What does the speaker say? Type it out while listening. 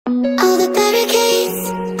All the barricades,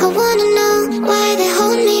 I wanna know why they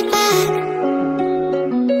hold me back.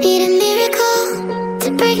 Need a miracle to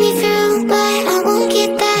break me through, but I won't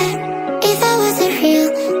get that. If I was a real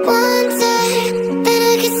wonder, then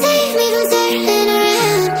I could save me from turning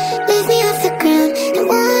around, lift me off the ground, and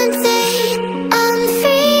one day I'm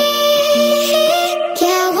free.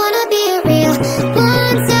 Yeah, I wanna be a real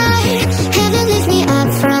wonder. Heaven lift me up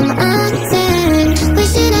from undone.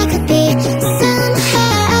 Wishing I could be somehow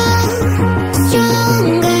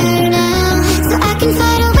stronger now, so I can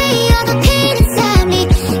fight away all the pain inside me.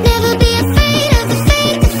 Never be afraid of the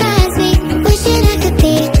fate that finds me. Wishing I could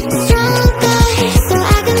be stronger, so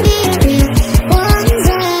I can be a real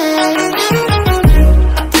wonder.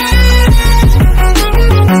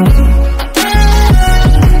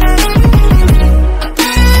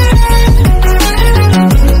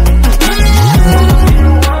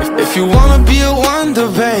 If you wanna be a wonder,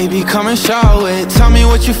 baby, come and show it. Tell me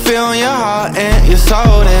what you feel in your heart and your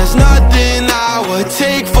soul. There's nothing I would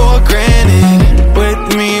take for granted.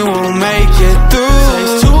 With me, we'll make it through.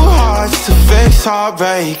 Takes two hearts to fix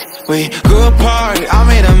heartbreak. We grew apart, I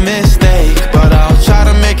made a mistake, but I'll try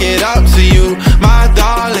to make it up to you, my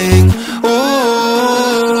darling.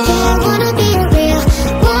 Ooh. I wanna be a real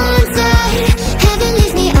wonder. Heaven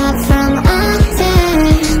lifts me up from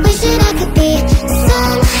undone. Wishing I could be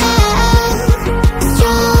somehow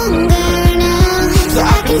stronger now, so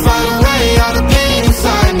I can fight